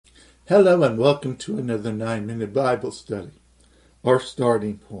Hello and welcome to another 9-minute Bible study. Our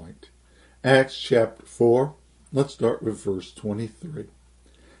starting point, Acts chapter 4. Let's start with verse 23.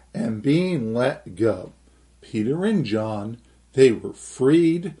 And being let go, Peter and John, they were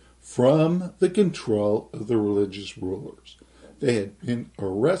freed from the control of the religious rulers. They had been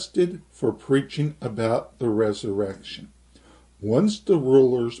arrested for preaching about the resurrection. Once the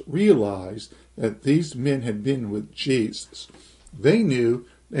rulers realized that these men had been with Jesus, they knew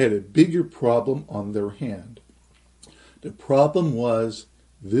they had a bigger problem on their hand. The problem was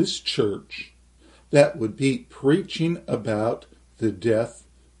this church that would be preaching about the death,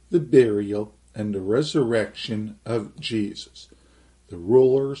 the burial, and the resurrection of Jesus. The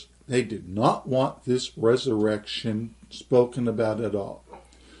rulers, they did not want this resurrection spoken about at all.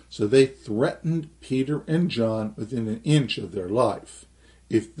 So they threatened Peter and John within an inch of their life.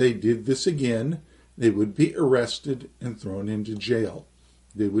 If they did this again, they would be arrested and thrown into jail.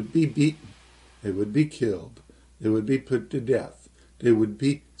 They would be beaten. They would be killed. They would be put to death. They would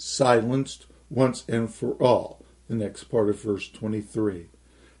be silenced once and for all. The next part of verse 23.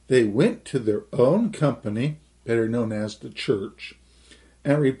 They went to their own company, better known as the church,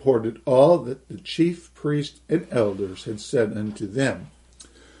 and reported all that the chief priests and elders had said unto them.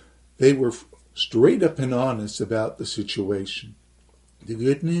 They were straight up and honest about the situation. The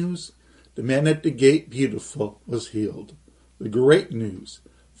good news, the man at the gate beautiful was healed. The great news,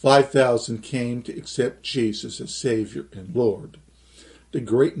 5,000 came to accept Jesus as Savior and Lord. The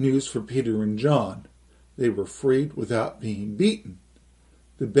great news for Peter and John, they were freed without being beaten.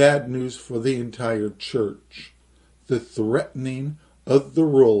 The bad news for the entire church, the threatening of the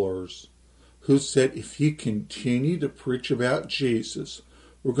rulers who said, if you continue to preach about Jesus,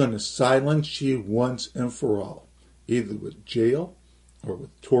 we're going to silence you once and for all, either with jail or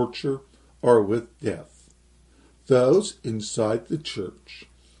with torture or with death. Those inside the church,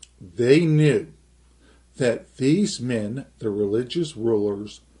 they knew that these men, the religious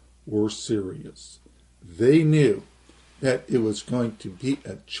rulers, were serious. They knew that it was going to be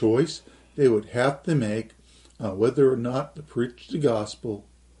a choice they would have to make on whether or not to preach the gospel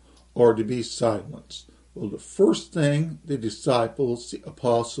or to be silenced. Well, the first thing the disciples, the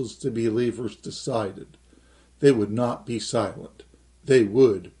apostles, the believers decided, they would not be silent. They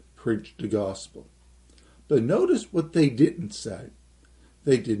would preach the gospel. But notice what they didn't say.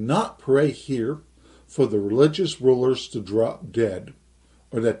 They did not pray here for the religious rulers to drop dead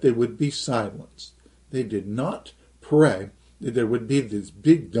or that they would be silenced. They did not pray that there would be this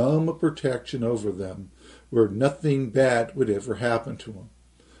big dome of protection over them where nothing bad would ever happen to them.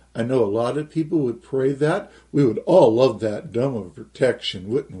 I know a lot of people would pray that. We would all love that dome of protection,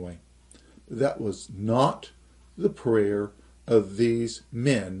 wouldn't we? But that was not the prayer of these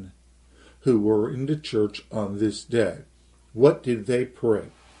men who were in the church on this day. What did they pray?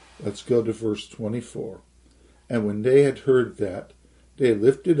 Let's go to verse 24. And when they had heard that, they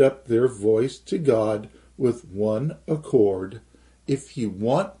lifted up their voice to God with one accord. If you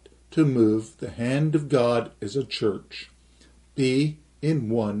want to move the hand of God as a church, be in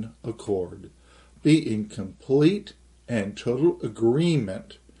one accord. Be in complete and total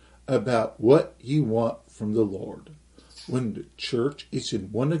agreement about what you want from the Lord. When the church is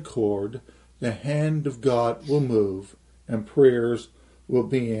in one accord, the hand of God will move and prayers will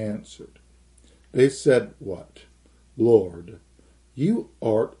be answered. They said what? Lord, you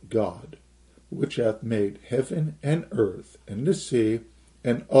art God, which hath made heaven and earth and the sea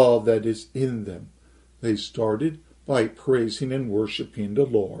and all that is in them. They started by praising and worshiping the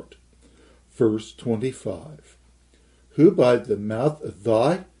Lord. Verse 25. Who by the mouth of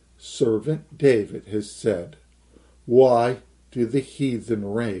thy servant David has said, why do the heathen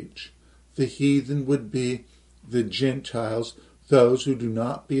rage? The heathen would be the Gentiles, those who do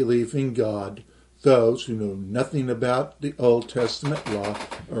not believe in God, those who know nothing about the Old Testament law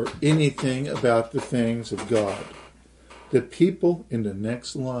or anything about the things of God. The people in the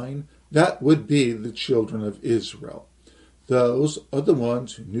next line, that would be the children of Israel. Those are the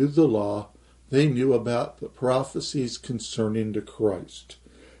ones who knew the law. They knew about the prophecies concerning the Christ.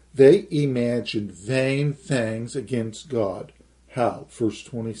 They imagined vain things against God. How? Verse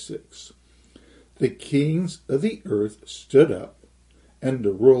 26. The kings of the earth stood up, and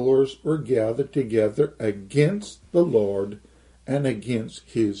the rulers were gathered together against the Lord and against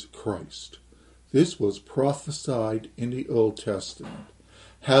his Christ. This was prophesied in the Old Testament,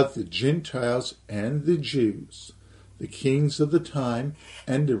 how the Gentiles and the Jews, the kings of the time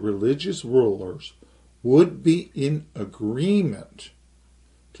and the religious rulers, would be in agreement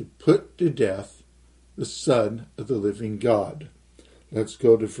to put to death the Son of the living God. Let's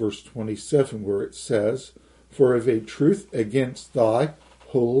go to verse 27 where it says, For of a truth against thy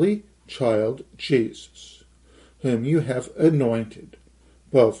holy child Jesus, whom you have anointed,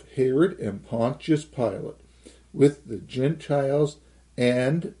 both Herod and Pontius Pilate, with the Gentiles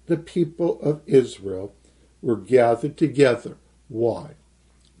and the people of Israel, were gathered together. Why?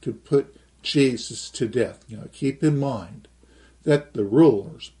 To put Jesus to death. Now keep in mind that the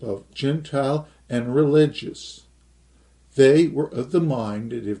rulers, both Gentile and religious, they were of the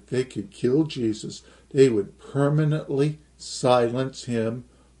mind that if they could kill Jesus, they would permanently silence him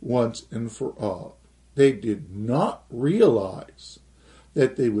once and for all. They did not realize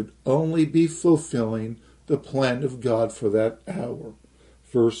that they would only be fulfilling the plan of God for that hour.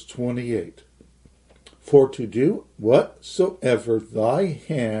 Verse 28. For to do whatsoever thy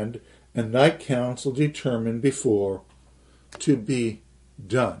hand and thy counsel determined before to be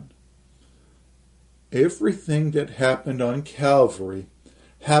done. Everything that happened on Calvary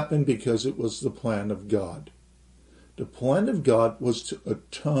happened because it was the plan of God. The plan of God was to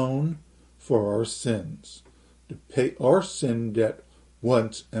atone for our sins, to pay our sin debt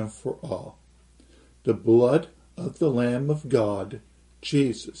once and for all. The blood of the Lamb of God,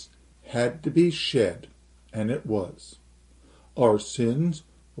 Jesus, had to be shed, and it was. Our sins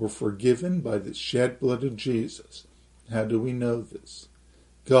were forgiven by the shed blood of Jesus. How do we know this?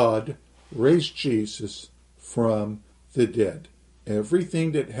 God raised Jesus from the dead.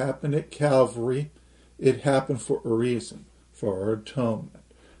 Everything that happened at Calvary, it happened for a reason, for our atonement.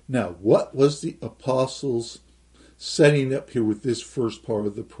 Now, what was the apostles setting up here with this first part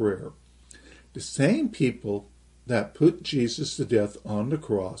of the prayer? The same people that put Jesus to death on the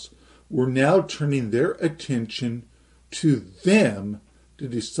cross were now turning their attention to them, the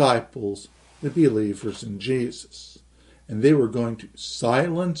disciples, the believers in Jesus. And they were going to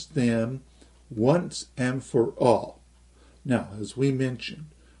silence them once and for all. Now, as we mentioned,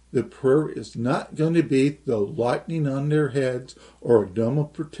 the prayer is not going to be the lightning on their heads or a dome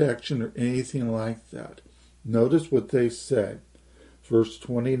of protection or anything like that. Notice what they said. Verse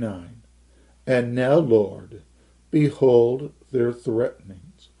 29. And now, Lord, behold their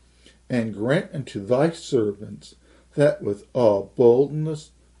threatenings, and grant unto thy servants that with all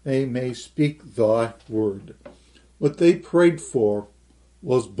boldness they may speak thy word. What they prayed for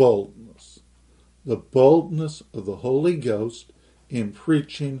was boldness. The boldness of the Holy Ghost in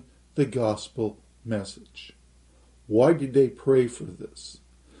preaching the gospel message. Why did they pray for this?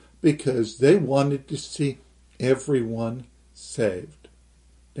 Because they wanted to see everyone saved.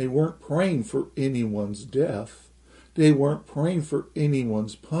 They weren't praying for anyone's death. They weren't praying for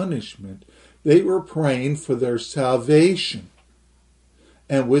anyone's punishment. They were praying for their salvation.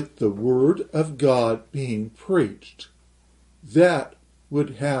 And with the word of God being preached, that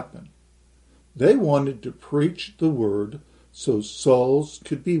would happen. They wanted to preach the word so souls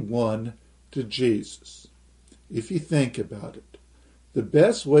could be won to Jesus. If you think about it, the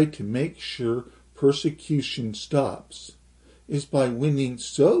best way to make sure persecution stops is by winning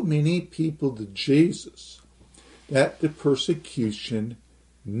so many people to Jesus that the persecution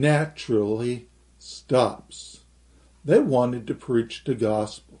naturally stops. They wanted to preach the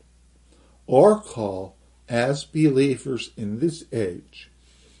gospel. Our call as believers in this age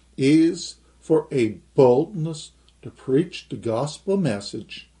is for a boldness to preach the gospel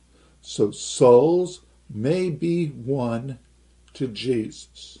message so souls may be won to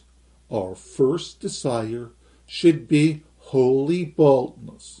Jesus. Our first desire should be holy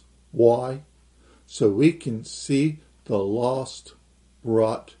boldness. Why? So we can see the lost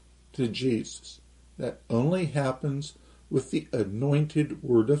brought to Jesus. That only happens with the anointed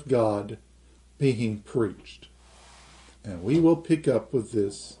word of God being preached. And we will pick up with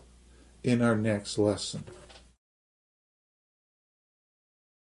this in our next lesson.